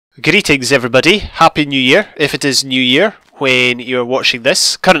Greetings everybody, Happy New Year, if it is New Year when you're watching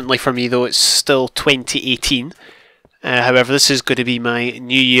this. Currently for me though it's still 2018, however this is going to be my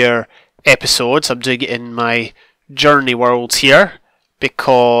New Year episode. I'm doing it in my journey world here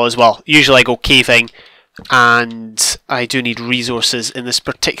because, well, usually I go caving and I do need resources in this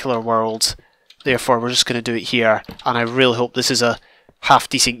particular world, therefore we're just going to do it here, and I really hope this is a half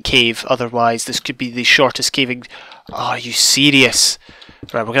decent cave, otherwise this could be the shortest caving. Oh, are you serious?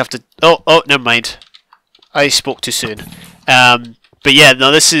 Right, we're gonna have to. Oh, never mind. I spoke too soon. But yeah,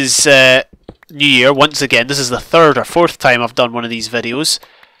 no, this is New Year once again. This is the third or fourth time I've done one of these videos,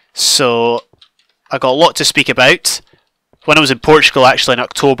 so I got a lot to speak about. When I was in Portugal, actually in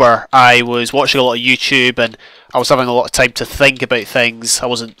October, I was watching a lot of YouTube and I was having a lot of time to think about things. I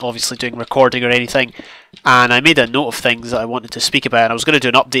wasn't obviously doing recording or anything, and I made a note of things that I wanted to speak about. And I was going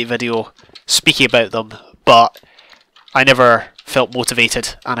to do an update video speaking about them, but I never felt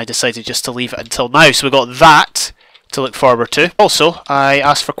motivated and I decided just to leave it until now. So we got that to look forward to. Also, I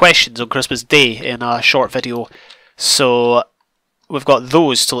asked for questions on Christmas Day in a short video, so we've got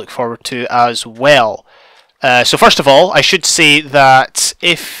those to look forward to as well. So first of all, I should say that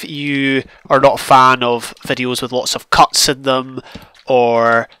if you are not a fan of videos with lots of cuts in them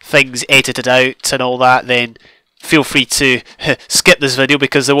or things edited out and all that, then feel free to skip this video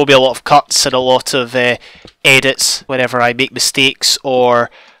because there will be a lot of cuts and a lot of edits whenever I make mistakes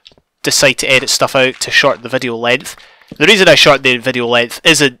or decide to edit stuff out to shorten the video length. The reason I shorten the video length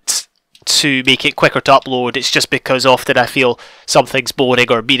isn't to make it quicker to upload, it's just because often I feel something's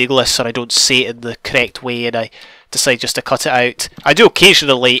boring or meaningless or I don't say it in the correct way and I decide just to cut it out. I do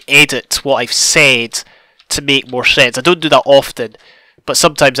occasionally edit what I've said to make more sense. I don't do that often, but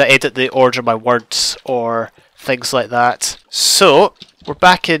sometimes I edit the order of my words or things like that. So, we're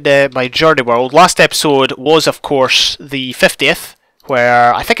back in my journey world. Last episode was, of course, the 50th,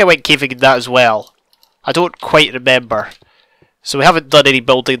 where I think I went caving in that as well. I don't quite remember. So we haven't done any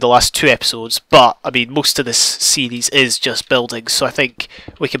building the last two episodes, but, I mean, most of this series is just building, so I think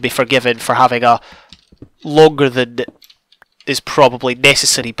we can be forgiven for having a longer than is probably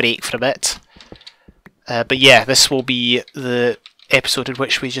necessary break from it. But yeah, this will be the episode in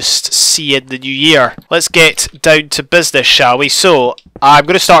which we just see in the new year. Let's get down to business, shall we? So, I'm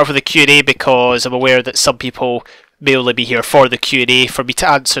going to start off with the Q&A because I'm aware that some people may only be here for the Q&A, for me to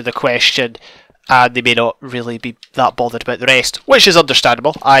answer the question, and they may not really be that bothered about the rest, which is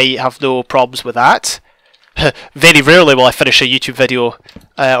understandable. I have no problems with that. Very rarely will I finish a YouTube video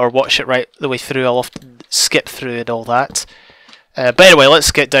or watch it right the way through. I'll often skip through and all that. But anyway,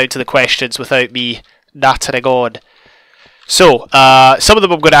 let's get down to the questions without me nattering on. So, some of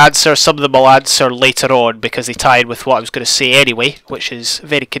them I'm going to answer, some of them I'll answer later on because they tie in with what I was going to say anyway, which is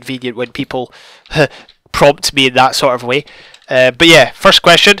very convenient when people prompt me in that sort of way. But yeah, first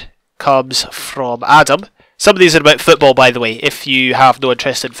question comes from Adam. Some of these are about football, by the way. If you have no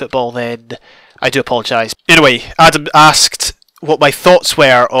interest in football, then I do apologise. Anyway, Adam asked what my thoughts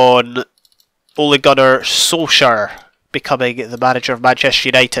were on Ole Gunnar Solskjaer becoming the manager of Manchester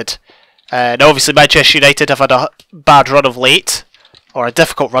United. Now obviously Manchester United have had a bad run of late, or a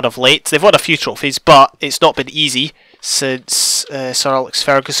difficult run of late. They've won a few trophies, but it's not been easy since Sir Alex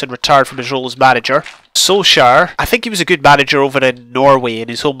Ferguson retired from his role as manager. Solskjaer, I think he was a good manager over in Norway, in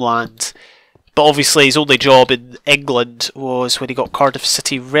his homeland, but obviously his only job in England was when he got Cardiff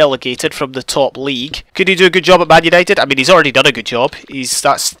City relegated from the top league. Could he do a good job at Man United? I mean, he's already done a good job.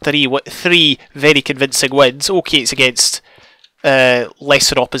 That's three very convincing wins. Okay, it's against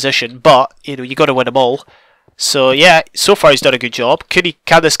lesser opposition, but you know, you got to win them all. So yeah, so far he's done a good job.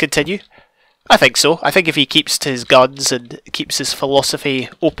 Can this continue? I think so. I think if he keeps to his guns and keeps his philosophy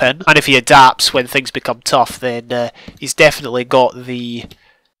open, and if he adapts when things become tough, then he's definitely got the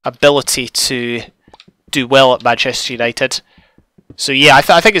ability to do well at Manchester United. So yeah, I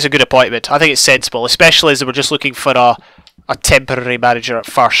think it's a good appointment. I think it's sensible, especially as they were just looking for a temporary manager at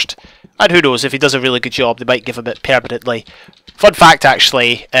first. And who knows, if he does a really good job, they might give him it permanently. Fun fact,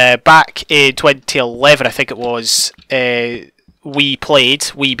 actually, back in 2011, I think it was, we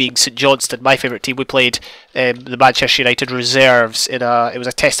being St Johnstone, my favourite team, we played the Manchester United reserves it was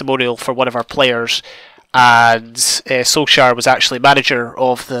a testimonial for one of our players, and Solskjaer was actually manager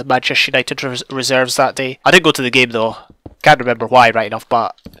of the Manchester United reserves that day. I didn't go to the game though, can't remember why right enough,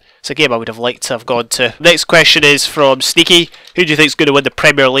 but it's a game I would have liked to have gone to. Next question is from Sneaky. Who do you think is going to win the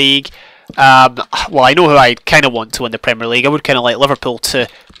Premier League? Well, I know who I kind of want to win the Premier League. I would kind of like Liverpool to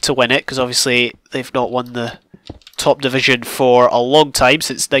win it, because obviously they've not won the top division for a long time,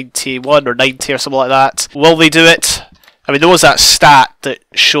 since 91 or 90 or something like that. Will they do it? I mean, there was that stat that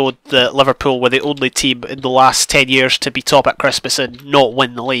showed that Liverpool were the only team in the last 10 years to be top at Christmas and not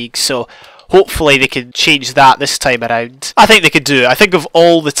win the league, so hopefully they can change that this time around. I think they could do it. I think of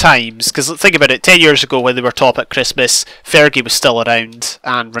all the times, because think about it, 10 years ago when they were top at Christmas, Fergie was still around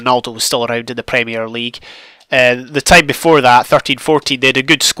and Ronaldo was still around in the Premier League. The time before that, 13-14, they had a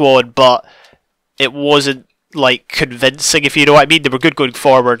good squad, but it wasn't like convincing, if you know what I mean. They were good going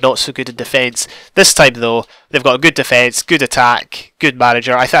forward, not so good in defence. This time though, they've got a good defence, good attack, good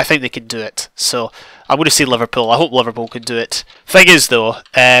manager. I think they can do it. So I'm going to say Liverpool. I hope Liverpool can do it. Thing is though,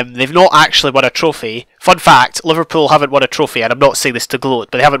 they've not actually won a trophy. Fun fact, Liverpool haven't won a trophy, and I'm not saying this to gloat,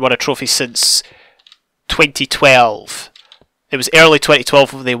 but they haven't won a trophy since 2012. It was early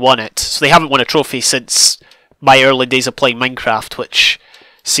 2012 when they won it. So they haven't won a trophy since my early days of playing Minecraft, which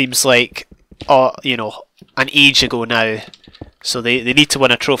seems like, you know, an age ago now. So they need to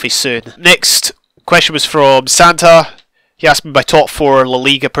win a trophy soon. Next question was from Santa. He asked me my top 4 La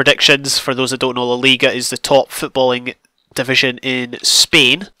Liga predictions. For those that don't know, La Liga is the top footballing division in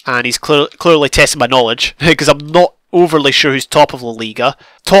Spain, and he's clearly testing my knowledge because I'm not overly sure who's top of La Liga.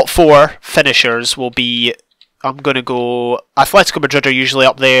 Top 4 finishers will be, I'm going to go, Atletico Madrid are usually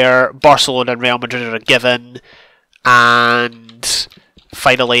up there, Barcelona and Real Madrid are a given, and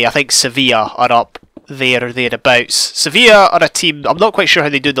finally I think Sevilla are up there or thereabouts. Sevilla are a team, I'm not quite sure how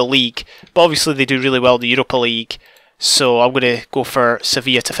they do in the league, but obviously they do really well in the Europa League, so I'm going to go for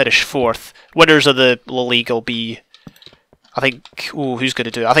Sevilla to finish 4th. Winners of the La Liga will be, I think, who's going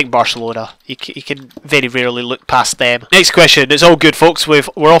to do it? I think Barcelona. You can very rarely look past them. Next question. It's all good, folks. We're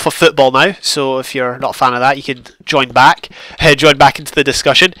off of football now, so if you're not a fan of that, you can join back. Join back into the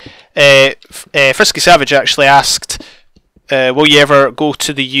discussion. Frisky Savage actually asked, will you ever go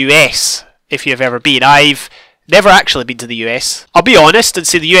to the US if you've ever been? I've never actually been to the US. I'll be honest and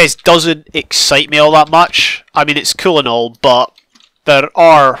say the US doesn't excite me all that much. I mean, it's cool and all, but there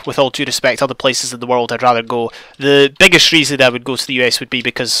are, with all due respect, other places in the world I'd rather go. The biggest reason I would go to the US would be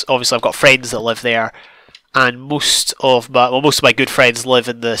because obviously I've got friends that live there, and most of my good friends live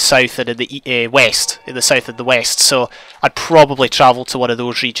in the south and in the west, in the south and the west. So I'd probably travel to one of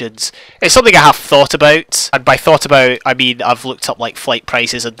those regions. It's something I have thought about, and by thought about I mean I've looked up like flight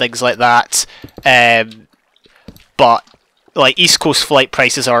prices and things like that. But like East Coast flight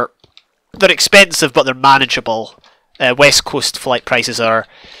prices they're expensive, but they're manageable. West Coast flight prices are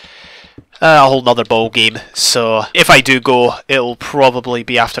a whole nother ball game. So if I do go, it'll probably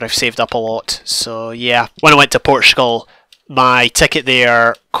be after I've saved up a lot. So yeah, when I went to Portugal, my ticket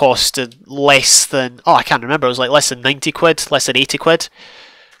there costed less than, I can't remember, it was like less than 90 quid, less than 80 quid,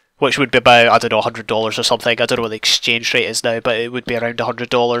 which would be about, I don't know, $100 or something. I don't know what the exchange rate is now, but it would be around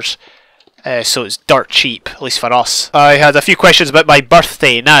 $100. So it's dirt cheap, at least for us. I had a few questions about my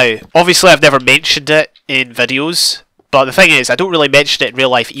birthday. Now, obviously I've never mentioned it in videos, but the thing is, I don't really mention it in real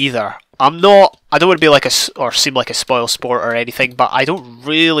life either. I don't want to be like or seem like a spoil sport or anything, but I don't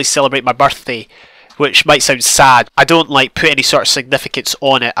really celebrate my birthday, which might sound sad. I don't like put any sort of significance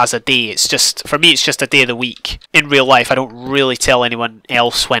on it as a day. It's just, for me, it's just a day of the week. In real life, I don't really tell anyone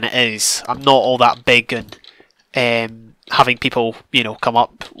else when it is. I'm not all that big and having people, you know, come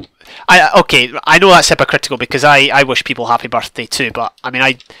up. Okay, I know that's hypocritical because I wish people happy birthday too, but I mean,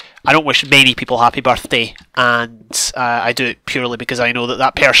 I don't wish many people happy birthday, and I do it purely because I know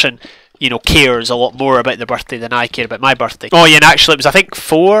that person, you know, cares a lot more about their birthday than I care about my birthday. Oh yeah, and actually it was I think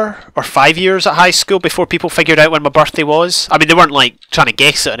 4 or 5 years at high school before people figured out when my birthday was. I mean, they weren't like trying to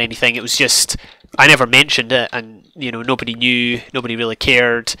guess it or anything, it was just, I never mentioned it, and you know, nobody knew, nobody really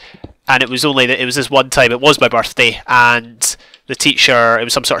cared, and it was only that it was this one time it was my birthday, and the teacher, it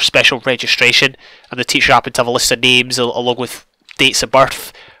was some sort of special registration, and the teacher happened to have a list of names along with dates of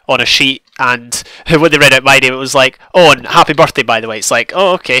birth on a sheet, and when they read out my name it was like, oh, and happy birthday by the way. It's like,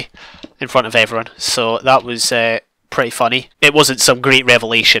 oh, okay, in front of everyone. So that was pretty funny. It wasn't some great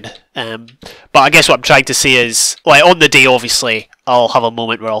revelation, but I guess what I'm trying to say is, like, on the day obviously I'll have a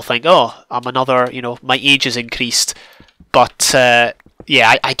moment where I'll think, oh, I'm another, you know, my age has increased, but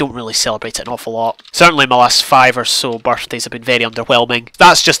yeah, I don't really celebrate it an awful lot. Certainly my last 5 or so birthdays have been very underwhelming.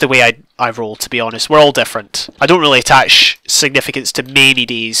 That's just the way I roll, to be honest. We're all different. I don't really attach significance to many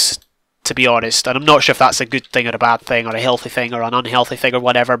days, to be honest, and I'm not sure if that's a good thing or a bad thing or a healthy thing or an unhealthy thing or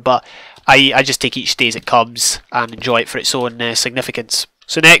whatever, but I just take each day as it comes and enjoy it for its own significance.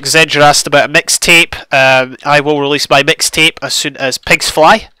 So next, Zedger asked about a mixtape. I will release my mixtape as soon as pigs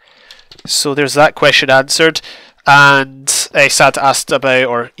fly. So there's that question answered. And Sad asked about,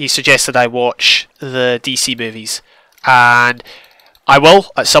 or he suggested I watch the DC movies, and I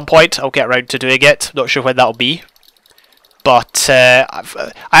will at some point. I'll get around to doing it. Not sure when that'll be, but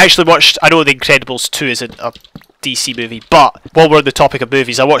I actually watched. I know The Incredibles 2 isn't a DC movie. But while we're on the topic of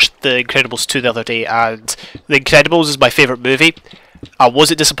movies, I watched The Incredibles 2 the other day, and The Incredibles is my favourite movie. I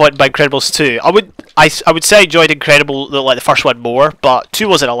wasn't disappointed by Incredibles 2. I would say I enjoyed Incredible, like the first one, more, but 2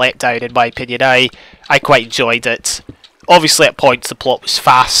 wasn't a letdown in my opinion. I quite enjoyed it. Obviously at points the plot was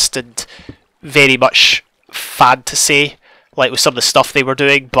fast and very much fantasy, like with some of the stuff they were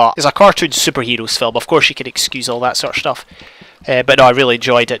doing, but it's a cartoon superheroes film, of course you can excuse all that sort of stuff. But no, I really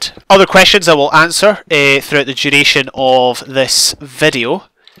enjoyed it. Other questions I will answer throughout the duration of this video.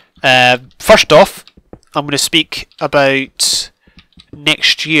 First off, I'm going to speak about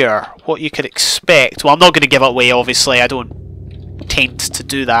next year, what you can expect. Well, I'm not going to give it away, obviously, I don't tend to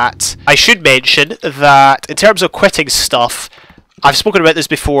do that. I should mention that in terms of quitting stuff, I've spoken about this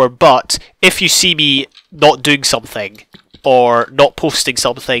before, but if you see me not doing something or not posting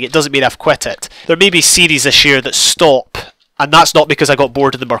something, it doesn't mean I've quit it. There may be series this year that stop, and that's not because I got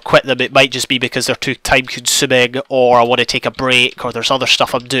bored of them or quit them. It might just be because they're too time consuming, or I want to take a break, or there's other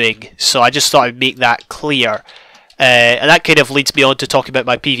stuff I'm doing. So I just thought I'd make that clear. And that kind of leads me on to talking about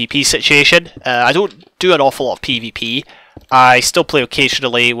my PvP situation. I don't do an awful lot of PvP. I still play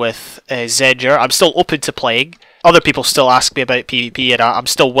occasionally with Zenger. I'm still open to playing. Other people still ask me about PvP, and I'm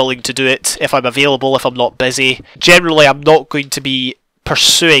still willing to do it if I'm available, if I'm not busy. Generally, I'm not going to be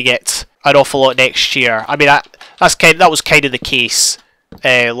pursuing it an awful lot next year. I mean, that was kind of the case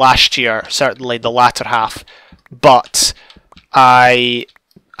last year, certainly the latter half. But I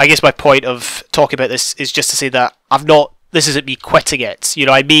guess my point of talking about this is just to say that this isn't me quitting it. You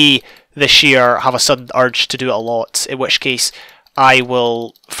know, I may this year have a sudden urge to do it a lot, in which case I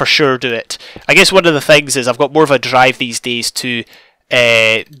will for sure do it. I guess one of the things is I've got more of a drive these days to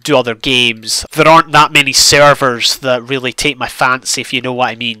do other games. There aren't that many servers that really take my fancy, if you know what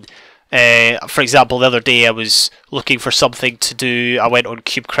I mean. For example, the other day I was looking for something to do. I went on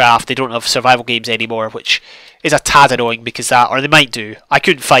CubeCraft. They don't have survival games anymore, which is a tad annoying because or they might do. I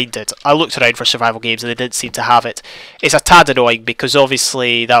couldn't find it. I looked around for survival games and they didn't seem to have it. It's a tad annoying because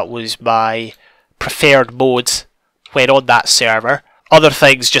obviously that was my preferred mode when on that server. Other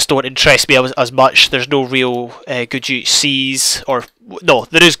things just don't interest me as much. There's no real good UHCs, or no,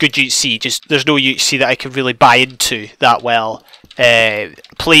 there is good UHC, just there's no UHC that I can really buy into that well. Play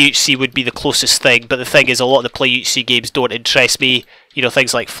UHC would be the closest thing, but the thing is a lot of the Play UHC games don't interest me. You know,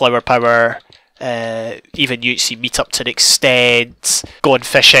 things like Flower Power, even UHC Meetup to an extent, Gone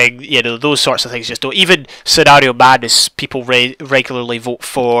Fishing, you know, those sorts of things just don't. Even Scenario Madness, people regularly vote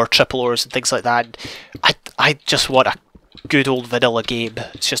for, Triple Ors and things like that. I just want a good old vanilla game.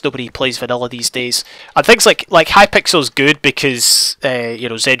 It's just nobody plays vanilla these days. And things like Hypixel's good because you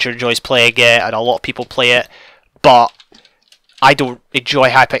know, Zenger enjoys playing it and a lot of people play it, but I don't enjoy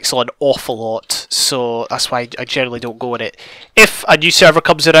Hypixel an awful lot, so that's why I generally don't go in it. If a new server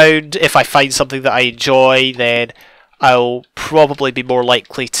comes around, if I find something that I enjoy, then I'll probably be more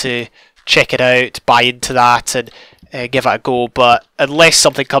likely to check it out, buy into that, and give it a go. But unless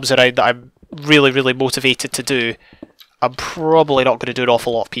something comes around that I'm really, really motivated to do, I'm probably not going to do an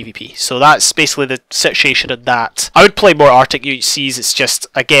awful lot of PvP. So that's basically the situation in that. I would play more Arctic UHCs, it's just,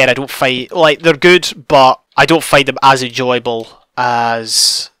 again, I don't find, like, they're good, but I don't find them as enjoyable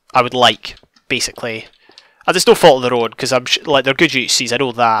as I would like, basically. And it's no fault of their own, because like, they're good UHCs, I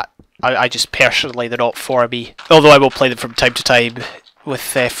know that. I just personally, they're not for me. Although I will play them from time to time with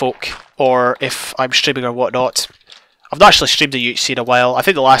folk, or if I'm streaming or whatnot. I've not actually streamed a UHC in a while. I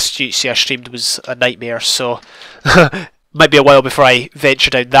think the last UHC I streamed was a nightmare, so might be a while before I venture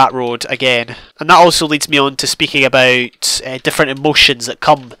down that road again. And that also leads me on to speaking about different emotions that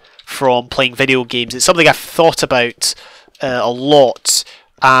come from playing video games. It's something I've thought about a lot,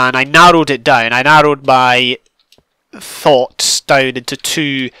 and I narrowed it down. I narrowed my thoughts down into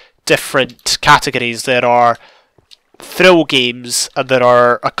two different categories. There are thrill games and there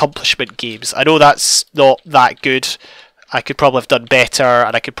are accomplishment games. I know that's not that good. I could probably have done better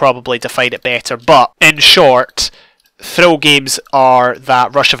and I could probably define it better, but in short, thrill games are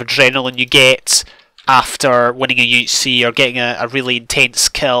that rush of adrenaline you get after winning a UHC or getting a really intense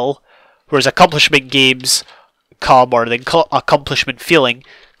kill, whereas accomplishment games come, or the accomplishment feeling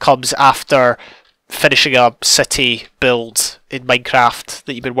comes after finishing a city build in Minecraft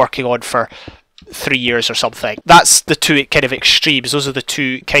that you've been working on for 3 years or something. That's the two kind of extremes. Those are the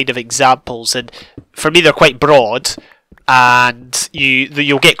two kind of examples, and for me they're quite broad, and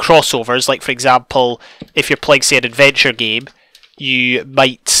you'll get crossovers. Like, for example, if you're playing, say, an adventure game, you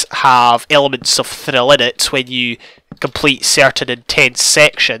might have elements of thrill in it when you complete certain intense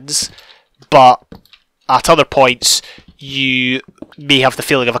sections, but at other points you may have the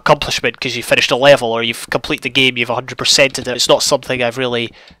feeling of accomplishment because you finished a level or you've completed the game, you've 100%ed it. It's not something I've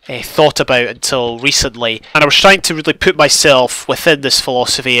really thought about until recently. And I was trying to really put myself within this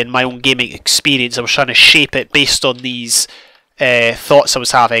philosophy and my own gaming experience. I was trying to shape it based on these thoughts I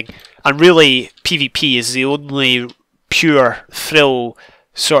was having. And really, PvP is the only pure thrill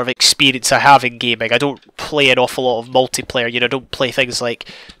sort of experience I have in gaming. I don't play an awful lot of multiplayer. I don't play things like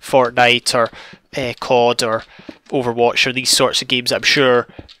Fortnite or COD or Overwatch or these sorts of games that I'm sure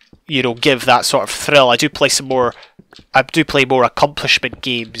give that sort of thrill. I do play more accomplishment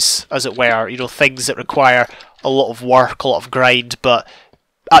games, as it were. Things that require a lot of work, a lot of grind, but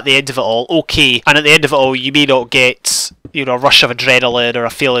at the end of it all, okay. And at the end of it all, you may not get a rush of adrenaline or a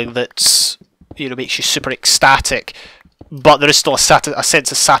feeling that makes you super ecstatic, but there is still a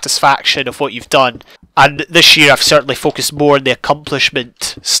sense of satisfaction of what you've done. And this year I've certainly focused more on the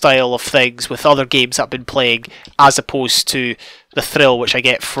accomplishment style of things with other games I've been playing, as opposed to the thrill which I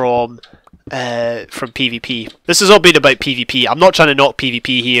get from PvP. This has all been about PvP. I'm not trying to knock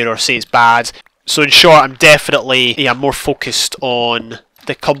PvP here or say it's bad. So in short, I'm definitely more focused on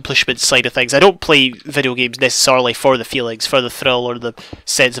the accomplishment side of things. I don't play video games necessarily for the feelings, for the thrill or the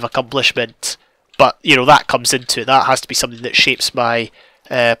sense of accomplishment, but that comes into it. That has to be something that shapes my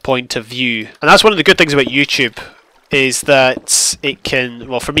point of view. And that's one of the good things about YouTube, is that it can,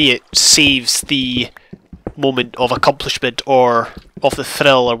 well, for me, it saves the moment of accomplishment or of the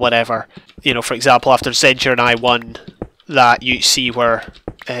thrill or whatever. For example, after Zenja and I won that UHC where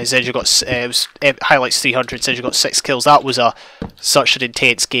Zenja got it was highlights 300, Zenja got 6 kills. That was such an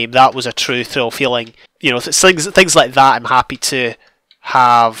intense game. That was a true thrill feeling. Things like that I'm happy to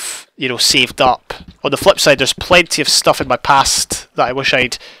have saved up. On the flip side, there's plenty of stuff in my past that I wish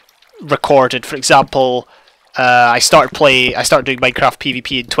I'd recorded. For example, I started doing Minecraft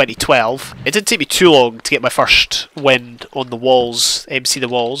PvP in 2012. It didn't take me too long to get my first win on the Walls, MC the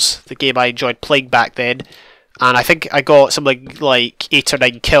Walls, the game I enjoyed playing back then. And I think I got something like 8 or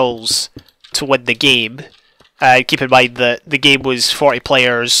 9 kills to win the game. Keep in mind that the game was 40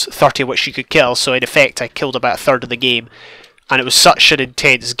 players, 30 of which you could kill, so in effect I killed about a third of the game. And it was such an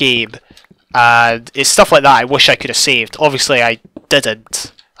intense game. And it's stuff like that I wish I could have saved. Obviously I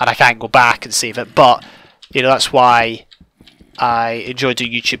didn't, and I can't go back and save it, but that's why I enjoy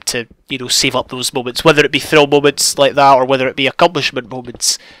doing YouTube, to save up those moments, whether it be thrill moments like that or whether it be accomplishment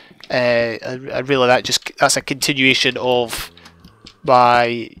moments. And really that's a continuation of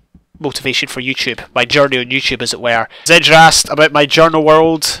my motivation for YouTube, my journey on YouTube, as it were. Zenja asked about my journal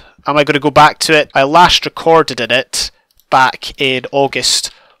world. Am I going to go back to it? I last recorded in it back in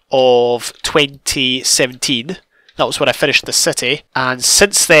August of 2017. That was when I finished The City, and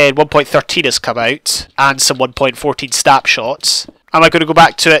since then 1.13 has come out and some 1.14 snapshots. Am I going to go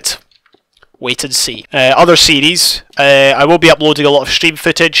back to it? Wait and see. Other series, I will be uploading a lot of stream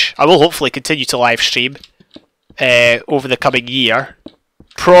footage. I will hopefully continue to live stream over the coming year,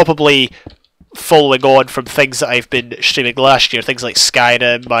 probably following on from things that I've been streaming last year, things like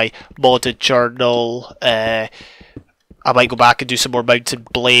Skyrim, my modded journal. I might go back and do some more Mountain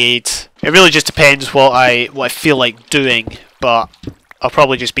Blade. It really just depends what I feel like doing, but I'll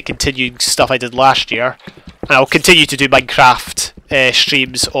probably just be continuing stuff I did last year. And I'll continue to do Minecraft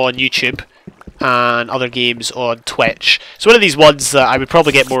streams on YouTube and other games on Twitch. So one of these ones that I would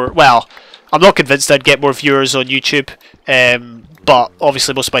probably get more, well, I'm not convinced I'd get more viewers on YouTube, but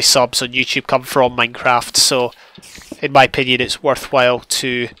obviously most of my subs on YouTube come from Minecraft, so in my opinion it's worthwhile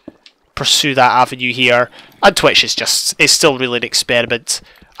to pursue that avenue here. And Twitch is still really an experiment.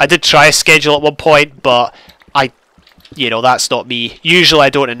 I did try a schedule at one point, but that's not me. Usually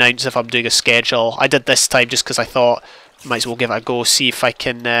I don't announce if I'm doing a schedule. I did this time just because I thought I might as well give it a go, see if I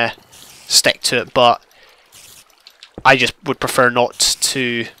can stick to it, but I just would prefer not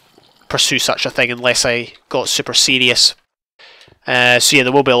to pursue such a thing unless I got super serious. So yeah,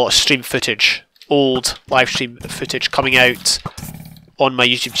 there will be a lot of stream footage, old live stream footage coming out on my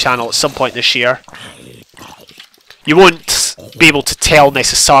YouTube channel at some point this year. You won't be able to tell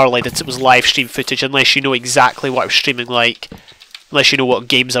necessarily that it was live stream footage unless you know exactly what I was streaming like, unless you know what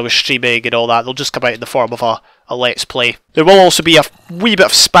games I was streaming and all that. They'll just come out in the form of a Let's Play. There will also be a wee bit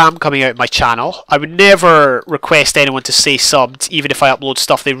of spam coming out of my channel. I would never request anyone to stay subbed, even if I upload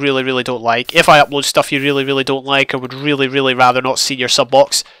stuff they really, really don't like. If I upload stuff you really, really don't like or would really, really rather not see in your sub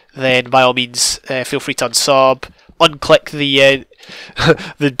box, then by all means feel free to unsub, unclick the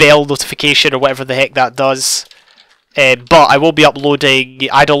the bell notification or whatever the heck that does. But I will be uploading,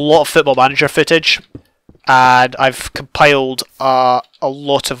 I had a lot of Football Manager footage, and I've compiled a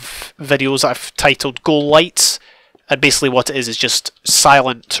lot of videos that I've titled Goal Lights, and basically what it is just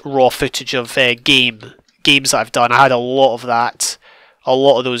silent raw footage of games that I've done. I had a lot of that, a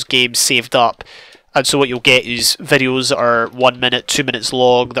lot of those games saved up. And so what you'll get is videos that are 1 minute, 2 minutes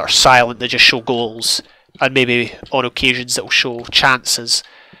long, that are silent, that just show goals, and maybe on occasions that will show chances.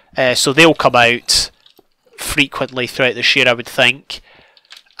 So they'll come out frequently throughout this year, I would think.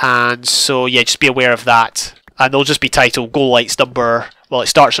 And so yeah, just be aware of that. And they'll just be titled Goal Lights number, well, it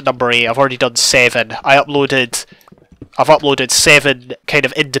starts at number 8. I've already done 7. I've uploaded 7 kind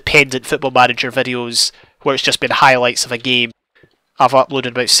of independent Football Manager videos where it's just been highlights of a game. I've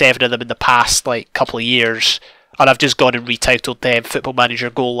uploaded about 7 of them in the past couple of years, and I've just gone and retitled them Football Manager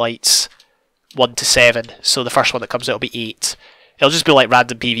Goal Lights 1 to 7. So the first one that comes out will be 8. It'll just be like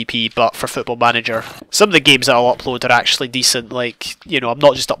random PvP, but for Football Manager. Some of the games that I'll upload are actually decent. I'm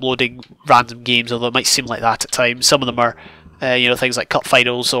not just uploading random games, although it might seem like that at times. Some of them are, things like cup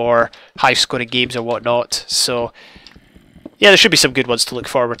finals or high-scoring games or whatnot. So, yeah, there should be some good ones to look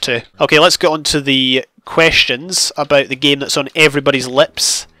forward to. Okay, let's get on to the questions about the game that's on everybody's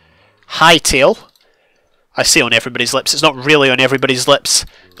lips. Hightail. I say on everybody's lips, it's not really on everybody's lips.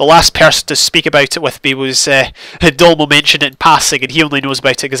 The last person to speak about it with me was Dolmo mentioned it in passing, and he only knows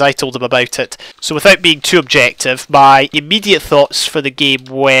about it because I told him about it. So without being too objective, my immediate thoughts for the game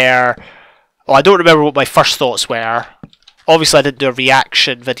were... Well, I don't remember what my first thoughts were. Obviously I didn't do a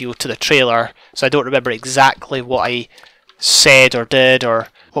reaction video to the trailer, so I don't remember exactly what I said or did, or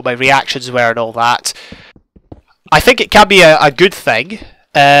what my reactions were and all that. I think it can be a good thing.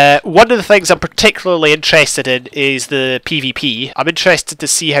 One of the things I'm particularly interested in is the PvP. I'm interested to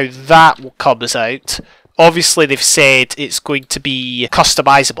see how that comes out. Obviously they've said it's going to be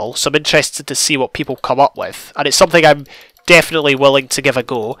customizable, so I'm interested to see what people come up with, and it's something I'm definitely willing to give a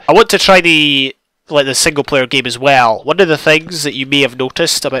go. I want to try the single player game as well. One of the things that you may have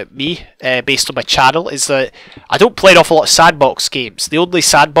noticed about me, based on my channel, is that I don't play an awful lot of sandbox games. The only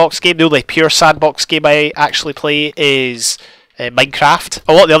pure sandbox game I actually play is Minecraft.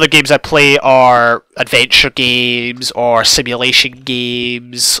 A lot of the other games I play are adventure games or simulation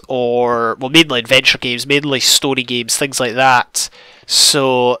games, or, well, mainly adventure games, mainly story games, things like that.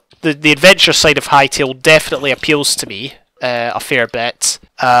 So the adventure side of Hightail definitely appeals to me a fair bit.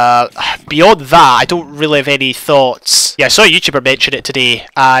 Beyond that, I don't really have any thoughts. Yeah, I saw a YouTuber mention it today,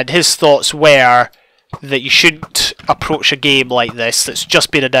 and his thoughts were that you shouldn't approach a game like this that's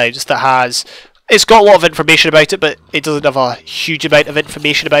just been announced, it's got a lot of information about it, but it doesn't have a huge amount of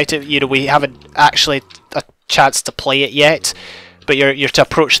information about it. We haven't actually a chance to play it yet. But you're to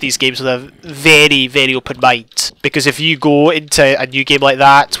approach these games with a very, very open mind. Because if you go into a new game like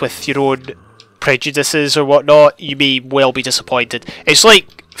that with your own prejudices or whatnot, you may well be disappointed. It's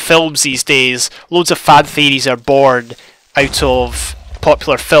like films these days. Loads of fan theories are born out of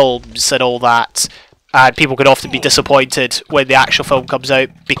popular films and all that. And people can often be disappointed when the actual film comes out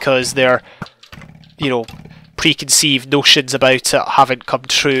because they're... preconceived notions about it haven't come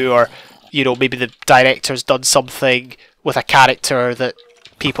true, or maybe the director's done something with a character that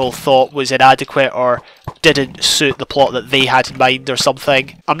people thought was inadequate or didn't suit the plot that they had in mind or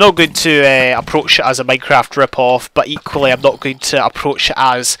something. I'm not going to approach it as a Minecraft rip-off, but equally I'm not going to approach it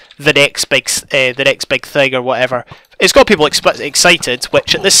as the next big thing or whatever. It's got people excited,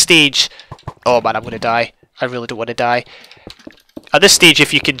 which at this stage... Oh man, I'm going to die. I really don't want to die. At this stage,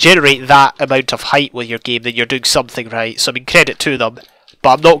 if you can generate that amount of hype with your game, then you're doing something right. So I mean, credit to them, but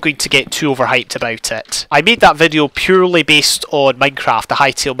I'm not going to get too overhyped about it. I made that video purely based on Minecraft, the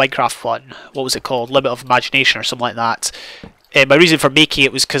Hightail Minecraft one. What was it called? Limit of Imagination or something like that. My reason for making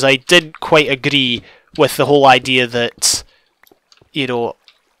it was because I didn't quite agree with the whole idea that,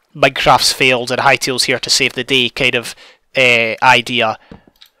 Minecraft's failed and Hightail's here to save the day kind of idea.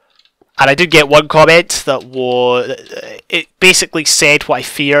 And I did get one comment that it basically said what I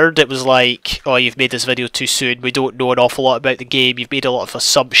feared. It was like, oh, you've made this video too soon, we don't know an awful lot about the game, you've made a lot of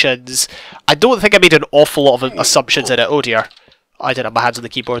assumptions. I don't think I made an awful lot of assumptions in it. Oh dear, I didn't have my hands on the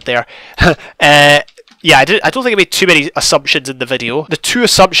keyboard there. Yeah, I don't think I made too many assumptions in the video. The two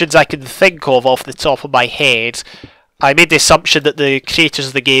assumptions I can think of off the top of my head, I made the assumption that the creators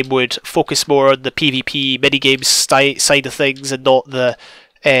of the game would focus more on the PvP minigames side of things and not the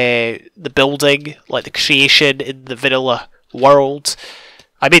building, like the creation in the vanilla world.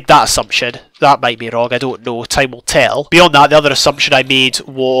 I made that assumption. That might be wrong, I don't know, time will tell. Beyond that, the other assumption I made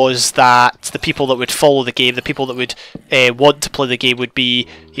was that the people that would follow the game, the people that would want to play the game would be,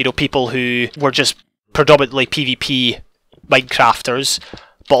 people who were just predominantly PvP Minecrafters,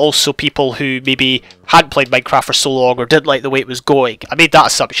 but also people who maybe hadn't played Minecraft for so long or didn't like the way it was going. I made that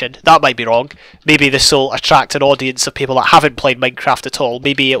assumption. That might be wrong. Maybe this will attract an audience of people that haven't played Minecraft at all.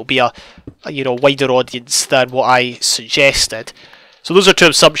 Maybe it'll be a wider audience than what I suggested. So those are two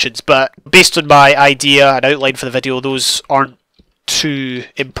assumptions, but based on my idea and outline for the video, those aren't too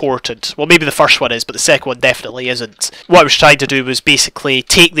important. Well, maybe the first one is, but the second one definitely isn't. What I was trying to do was basically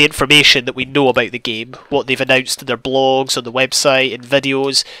take the information that we know about the game, what they've announced in their blogs, on the website, in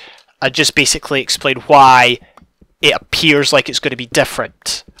videos, and just basically explain why it appears like it's going to be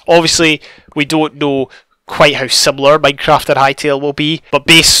different. Obviously, we don't know quite how similar Minecraft and Hytale will be, but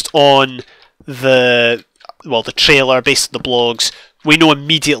based on the trailer, based on the blogs, we know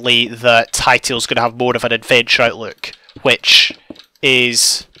immediately that Hytale's going to have more of an adventure outlook, which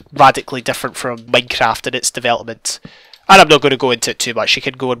is radically different from Minecraft in its development. And I'm not going to go into it too much. You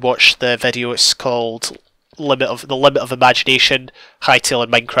can go and watch the video. It's called The Limit of Imagination, Hytale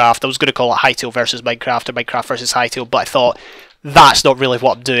and Minecraft. I was going to call it Hytale versus Minecraft or Minecraft versus Hytale, but I thought that's not really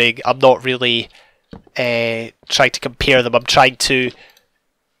what I'm doing. I'm not really trying to compare them. I'm trying to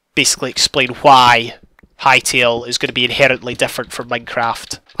basically explain why Hytale is going to be inherently different from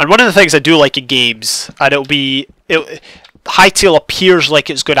Minecraft. And one of the things I do like in games, and Hytale appears like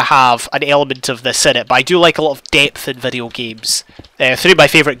it's going to have an element of this in it, but I do like a lot of depth in video games. Three of my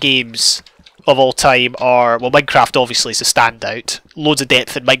favourite games of all time are, well, Minecraft obviously is a standout. Loads of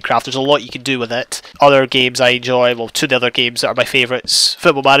depth in Minecraft, there's a lot you can do with it. Other games I enjoy, well, two of the other games that are my favourites,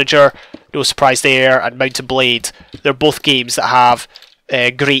 Football Manager, no surprise there, and Mount & Blade. They're both games that have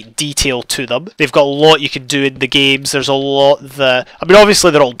great detail to them. They've got a lot you can do in the games. There's a lot that... I mean,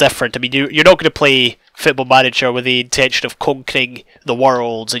 obviously they're all different. I mean, you're not going to play Football Manager with the intention of conquering the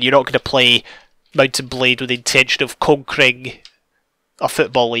world, and you're not going to play Mount & Blade with the intention of conquering a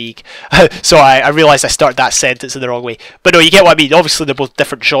football league. So I realised I started that sentence in the wrong way. But no, you get what I mean. Obviously they're both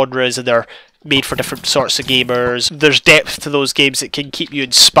different genres and they're made for different sorts of gamers. There's depth to those games that can keep you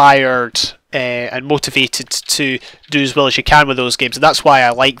inspired and motivated to do as well as you can with those games, and that's why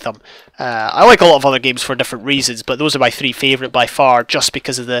I like them. I like a lot of other games for different reasons, but those are my three favourite by far, just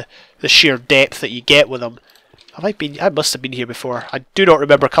because of the sheer depth that you get with them. I must have been here before. I do not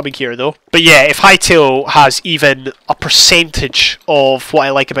remember coming here though. But yeah, if Hytale has even a percentage of what I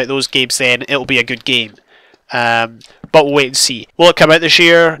like about those games, then it'll be a good game. But we'll wait and see. Will it come out this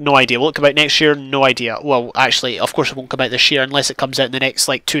year? No idea. Will it come out next year? No idea. Well, actually, of course it won't come out this year unless it comes out in the next,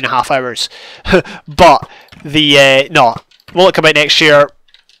 like, 2.5 hours. But, no. Will it come out next year?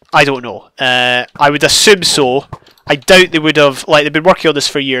 I don't know. I would assume so. I doubt they would have, like, they've been working on this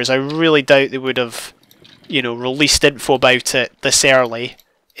for years. I really doubt they would have, you know, released info about it this early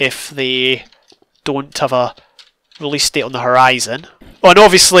if they don't have a release date on the horizon. Oh, and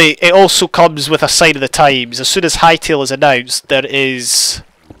obviously it also comes with a sign of the times. As soon as Hytale is announced, there is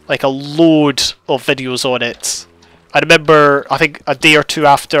like a load of videos on it. I remember, I think a day or two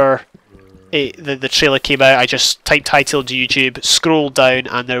after the trailer came out, I just typed Hytale into YouTube, scrolled down,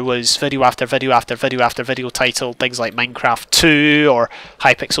 and there was video after video after video after video titled things like Minecraft 2 or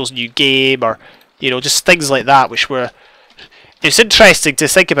Hypixel's new game, or, you know, just things like that, which were... It's interesting to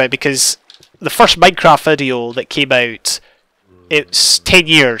think about because the first Minecraft video that came out, it's 10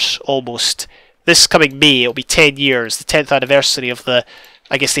 years almost. This coming May, it'll be 10 years, the 10th anniversary of the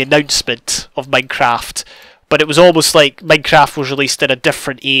announcement of Minecraft. But it was almost like Minecraft was released in a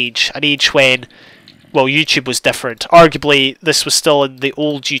different age, an age when, well, YouTube was different. Arguably, this was still in the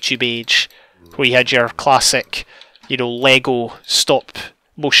old YouTube age, where you had your classic, you know, Lego stop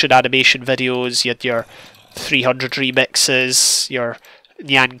motion animation videos, you had your 300 remixes, your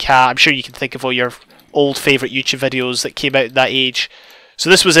Nyan Cat. I'm sure you can think of all your old favourite YouTube videos that came out in that age. So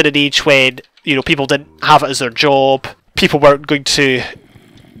this was in an age when, you know, people didn't have it as their job. People weren't going to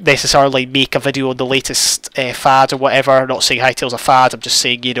necessarily make a video on the latest fad or whatever. I'm not saying Hytale's a fad, I'm just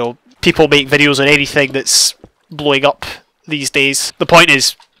saying, you know, people make videos on anything that's blowing up these days. The point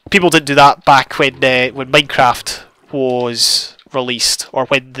is, people didn't do that back when Minecraft was released, or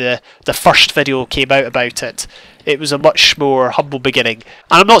when the first video came out about it. It was a much more humble beginning.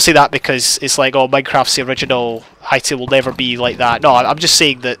 And I'm not saying that because it's like, oh, Minecraft's the original, Hytale will never be like that. No, I'm just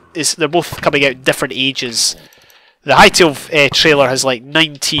saying that they're both coming out in different ages. The Hytale trailer has like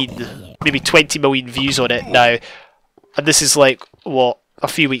 19, maybe 20 million views on it now. And this is like, what, a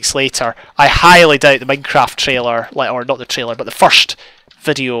few weeks later. I highly doubt the Minecraft trailer, or not the trailer, but the first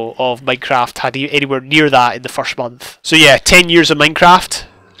video of Minecraft had anywhere near that in the first month. So yeah, 10 years of Minecraft.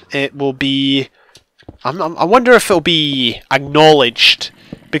 It will be... I wonder if it'll be acknowledged,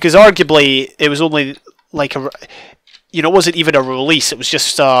 because arguably it was only like a, you know, it wasn't even a release. It was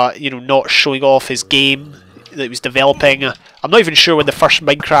just you know, not showing off his game that he was developing. I'm not even sure when the first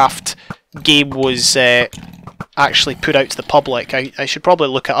Minecraft game was actually put out to the public. I should probably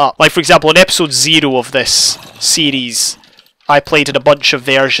look it up. Like, for example, in episode 0 of this series, I played in a bunch of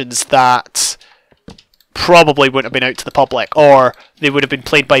versions that probably wouldn't have been out to the public, or they would have been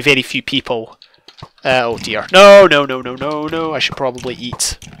played by very few people. Oh dear. No, no, no, no, no, no. I should probably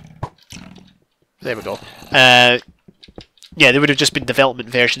eat. There we go. Yeah, there would have just been development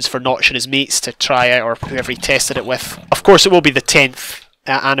versions for Notch and his mates to try out, or whoever he tested it with. Of course, it will be the 10th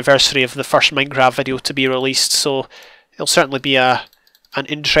anniversary of the first Minecraft video to be released, so it'll certainly be an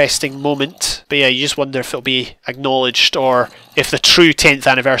interesting moment. But yeah, you just wonder if it'll be acknowledged, or if the true 10th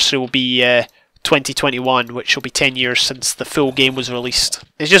anniversary will be 2021, which will be 10 years since the full game was released.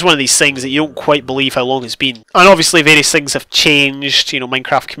 It's just one of these things that you don't quite believe how long it's been. And obviously various things have changed. You know,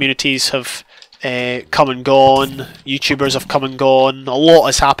 Minecraft communities have come and gone, YouTubers have come and gone, a lot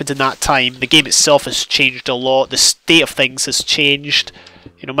has happened in that time. The game itself has changed a lot, the state of things has changed.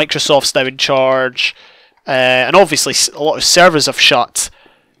 You know, Microsoft's now in charge, and obviously a lot of servers have shut.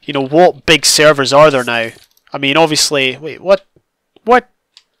 You know, what big servers are there now? I mean, obviously, wait, what? What?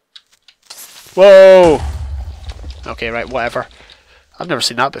 Whoa! Okay, right, whatever. I've never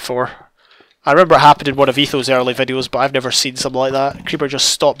seen that before. I remember it happened in one of Etho's early videos, but I've never seen something like that. Creeper just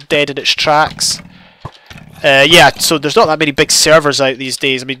stopped dead in its tracks. Yeah, so there's not that many big servers out these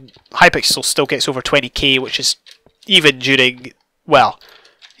days. I mean, Hypixel still gets over 20k, which is even during, well,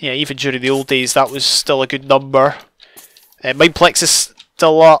 yeah, even during the old days, that was still a good number. Mineplex is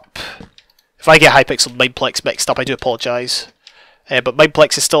still up. If I get Hypixel and Mineplex mixed up, I do apologise. But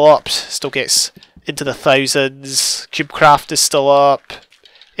Mineplex is still up, still gets into the thousands. Cubecraft is still up.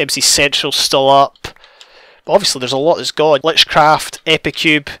 MC Central's still up. But obviously there's a lot that's gone. Lichcraft,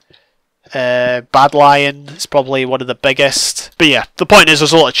 Epicube, Bad Lion is probably one of the biggest. But yeah, the point is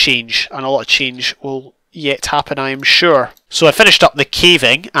there's a lot of change, and a lot of change will yet happen, I'm sure. So I finished up the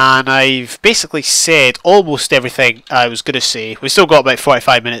caving, and I've basically said almost everything I was going to say. We've still got about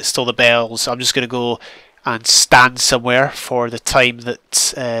 45 minutes till the bells. I'm just going to go and stand somewhere for the time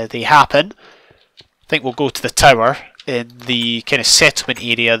that they happen. I think we'll go to the tower in the kind of settlement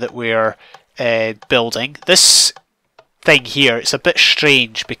area that we're building. This thing here, it's a bit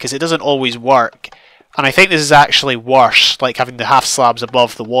strange because it doesn't always work, and I think this is actually worse. Like having the half slabs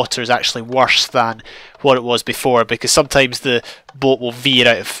above the water is actually worse than what it was before, because sometimes the boat will veer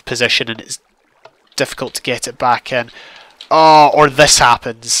out of position and it's difficult to get it back in. Oh, or this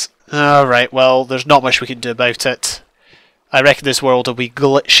happens. Alright, well, there's not much we can do about it. I reckon this world will be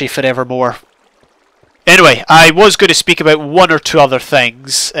glitchy forevermore. Anyway, I was going to speak about one or two other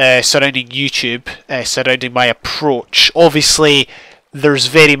things surrounding YouTube, surrounding my approach. Obviously, there's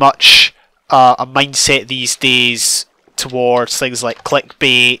very much a mindset these days towards things like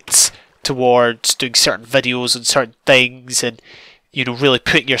clickbait, towards doing certain videos and certain things, and, you know, really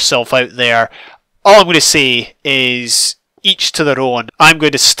putting yourself out there. All I'm going to say is each to their own. I'm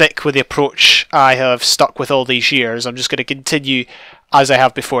going to stick with the approach I have stuck with all these years. I'm just going to continue as I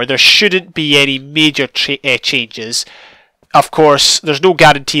have before. There shouldn't be any major changes. Of course, there's no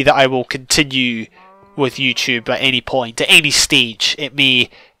guarantee that I will continue with YouTube at any point, at any stage. It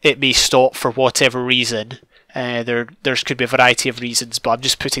may stop for whatever reason. There could be a variety of reasons, but I'm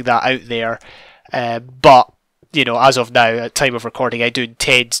just putting that out there. But you know, as of now, at time of recording, I do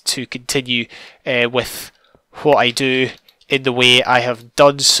intend to continue with what I do in the way I have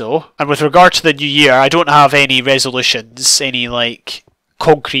done so. And with regard to the new year, I don't have any resolutions, any like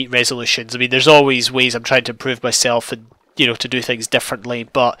concrete resolutions. I mean, there's always ways I'm trying to improve myself and, you know, to do things differently,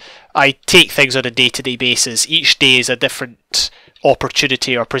 but I take things on a day-to-day basis. Each day is a different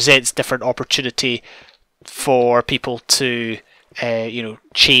opportunity, or presents different opportunity for people to, you know,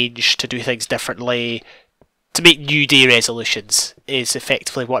 change, to do things differently, to make new day resolutions is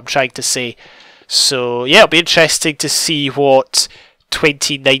effectively what I'm trying to say. So yeah, it'll be interesting to see what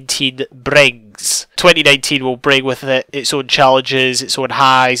 2019 brings. 2019 will bring with it its own challenges, its own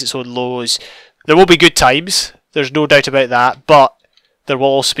highs, its own lows. There will be good times, there's no doubt about that, but there will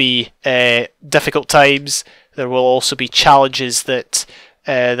also be difficult times. There will also be challenges that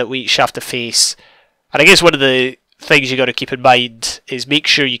that we each have to face. And I guess one of the things you got to keep in mind is make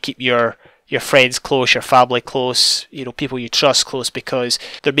sure you keep your friends close, your family close, you know, people you trust close, because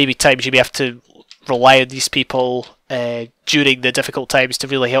there may be times you may have to rely on these people during the difficult times to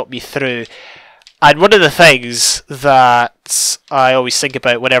really help me through. And one of the things that I always think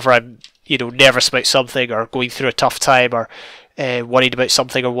about whenever I'm, you know, nervous about something or going through a tough time or worried about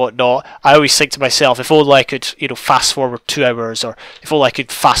something or whatnot, I always think to myself, if only I could, you know, fast forward 2 hours, or if only I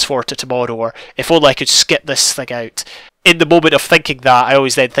could fast forward to tomorrow, or if only I could skip this thing out. In the moment of thinking that, I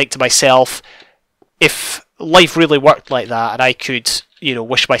always then think to myself, if life really worked like that and I could, you know,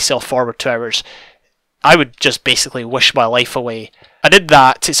 wish myself forward 2 hours, I would just basically wish my life away. And in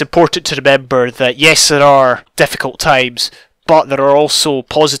that, it's important to remember that yes, there are difficult times, but there are also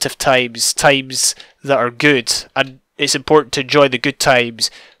positive times, times that are good. And it's important to enjoy the good times,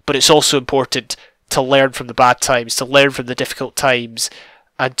 but it's also important to learn from the bad times, to learn from the difficult times,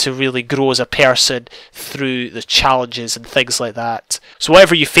 and to really grow as a person through the challenges and things like that. So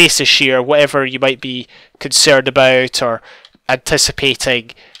whatever you face this year, whatever you might be concerned about or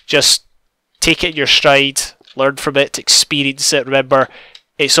anticipating, just take it in your stride, learn from it, experience it. Remember,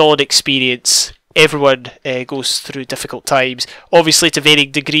 it's all an experience. Everyone goes through difficult times, obviously to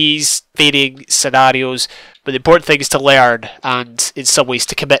varying degrees, varying scenarios, but the important thing is to learn and in some ways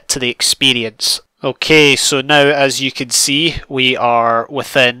to commit to the experience. Okay, so now as you can see, we are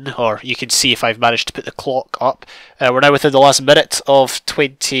within, or you can see if I've managed to put the clock up, we're now within the last minute of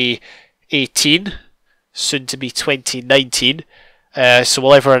 2018, soon to be 2019, so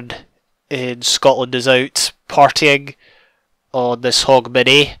while everyone in Scotland is out partying on this Hog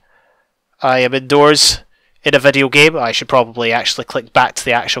Mini, I am indoors in a video game. I should probably actually click back to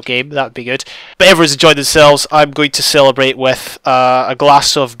the actual game, that would be good. But everyone's enjoying themselves. I'm going to celebrate with a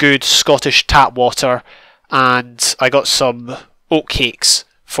glass of good Scottish tap water, and I got some oatcakes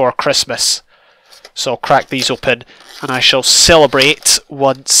for Christmas. So I'll crack these open and I shall celebrate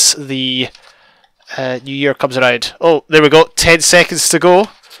once the New Year comes around. Oh, there we go, 10 seconds to go.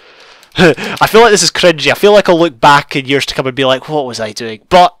 I feel like this is cringy. I feel like I'll look back in years to come and be like, what was I doing?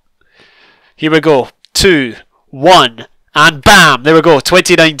 But here we go. 2, 1, and bam! There we go.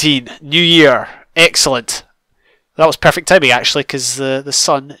 2019, New Year. Excellent. That was perfect timing actually, because the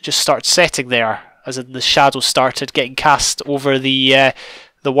sun just started setting there, as in the shadows started getting cast over the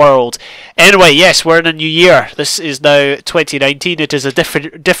world. Anyway, yes, we're in a new year. This is now 2019. It is a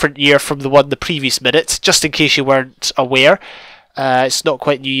different year from the one the previous minute. Just in case you weren't aware, it's not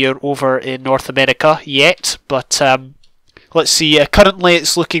quite New Year over in North America yet, but let's see, currently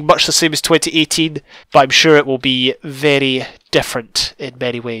it's looking much the same as 2018, but I'm sure it will be very different in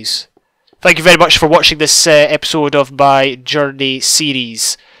many ways. Thank you very much for watching this episode of my Journey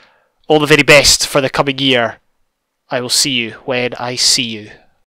series. All the very best for the coming year. I will see you when I see you.